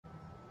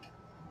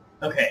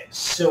Okay,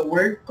 so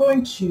we're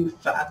going to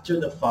factor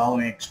the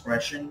following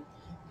expression,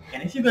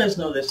 and if you guys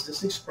know this,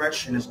 this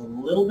expression is a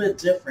little bit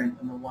different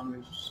than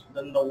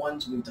the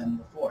ones we've done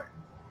before.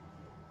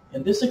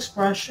 In this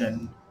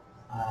expression,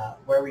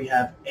 where we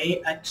have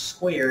ax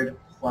squared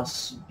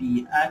plus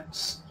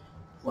bx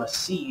plus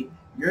c,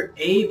 your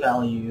a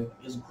value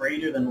is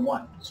greater than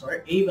 1. So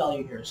our a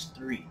value here is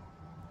 3.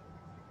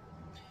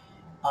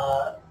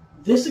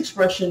 This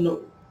expression,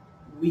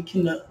 we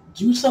can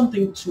do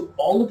something to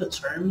all of the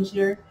terms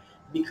here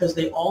because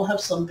they all have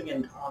something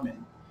in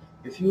common.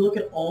 If you look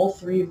at all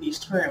three of these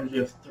terms, we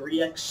have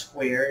 3x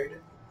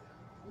squared,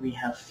 we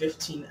have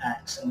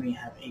 15x, and we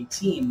have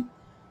 18.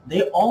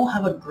 They all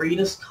have a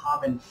greatest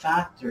common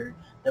factor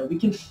that we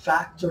can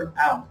factor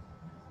out.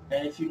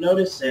 And if you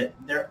notice it,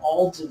 they're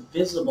all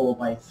divisible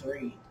by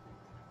 3.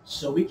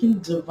 So we can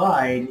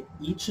divide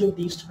each of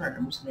these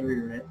terms. Let me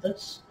rewrite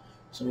this.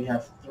 So we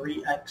have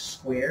 3x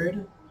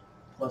squared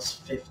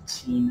plus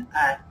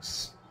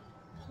 15x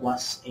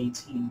plus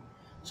 18.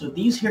 So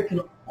these here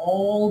can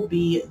all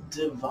be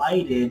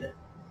divided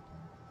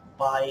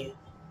by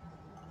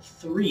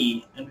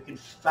 3, and we can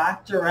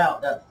factor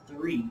out that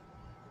 3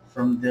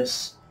 from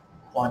this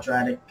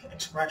quadratic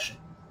expression.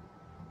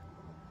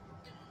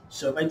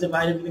 So if I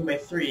divide everything by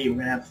 3, we're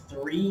going to have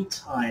 3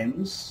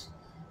 times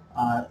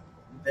the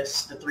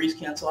 3's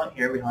cancel out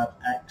here. We have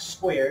x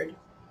squared.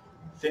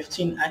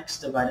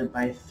 15x divided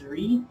by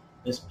 3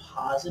 is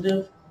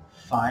positive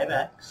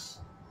 5x.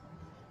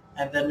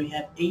 And then we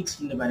have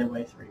 18 divided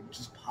by 3, which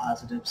is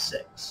positive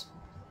 6.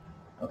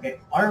 Okay,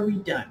 are we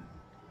done?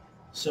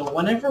 So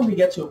whenever we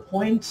get to a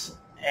point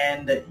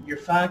and you're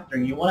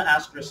factoring, you want to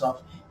ask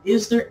yourself,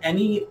 is there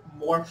any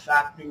more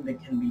factoring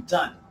that can be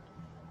done?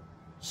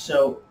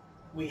 So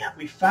we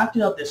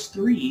factored out this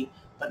 3,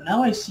 but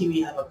now I see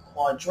we have a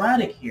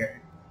quadratic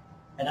here,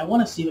 and I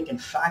want to see if we can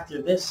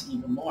factor this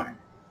even more.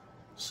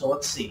 So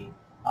let's see.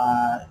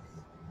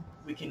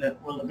 We're going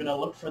to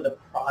look for the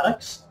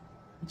products,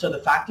 so the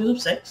factors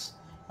of 6,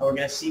 and we're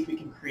going to see if we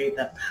can create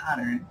that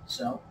pattern.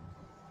 So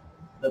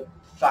the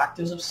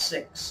factors of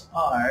 6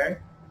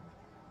 are,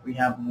 we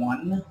have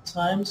 1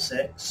 times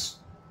 6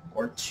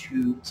 or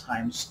 2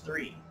 times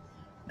 3.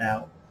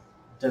 Now,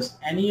 does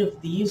any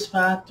of these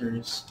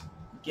factors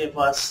give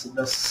us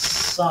the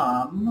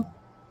sum?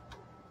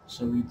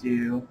 So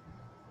we'll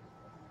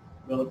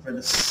look for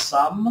the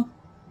sum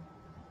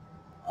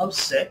of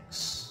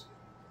 6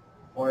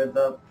 or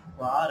the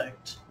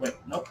product,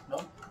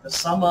 the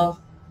sum of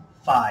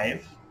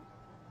 5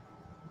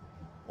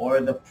 or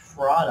the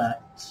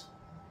product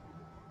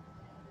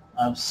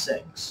of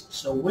 6.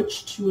 So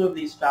which two of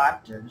these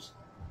factors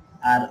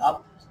add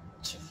up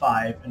to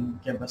 5 and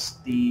give us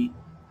the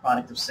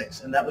product of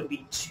 6? And that would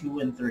be 2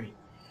 and 3.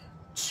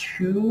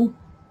 2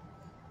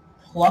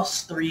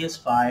 plus 3 is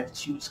 5.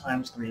 2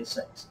 times 3 is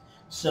 6.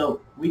 So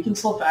we can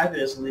still factor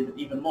this a little bit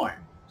even more.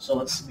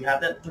 So we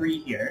have that 3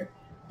 here,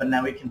 but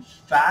now we can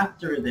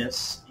factor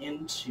this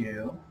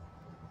into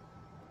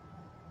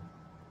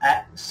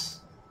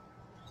x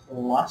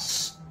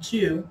plus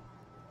 2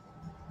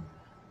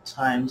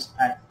 times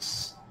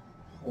x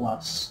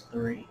plus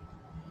 3.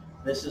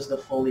 This is the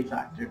fully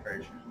factored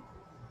version.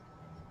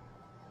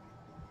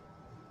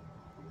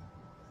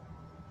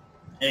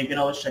 And you can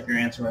always check your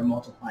answer by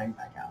multiplying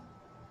back out.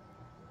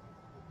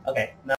 Okay, now